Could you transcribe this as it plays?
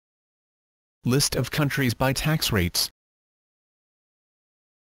List of countries by tax rates.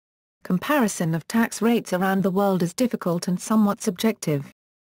 Comparison of tax rates around the world is difficult and somewhat subjective.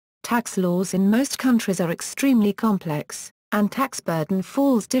 Tax laws in most countries are extremely complex, and tax burden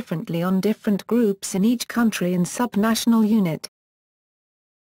falls differently on different groups in each country and subnational unit.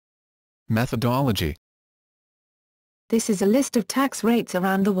 Methodology. This is a list of tax rates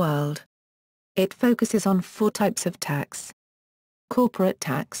around the world. It focuses on 4 types of tax: corporate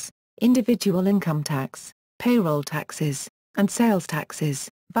tax, individual income tax, payroll taxes, and sales taxes,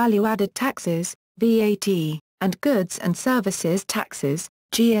 value-added taxes, VAT, and goods and services taxes,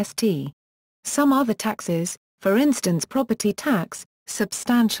 GST. Some other taxes, for instance property tax,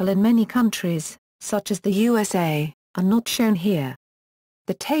 substantial in many countries, such as the USA, are not shown here.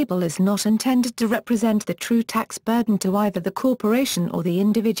 The table is not intended to represent the true tax burden to either the corporation or the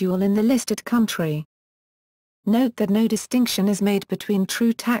individual in the listed country. Note that no distinction is made between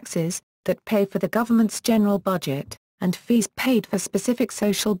true taxes, that pay for the government's general budget, and fees paid for specific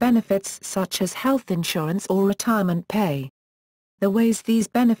social benefits such as health insurance or retirement pay. The ways these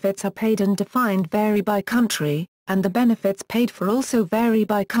benefits are paid and defined vary by country, and the benefits paid for also vary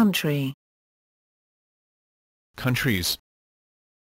by country. Countries.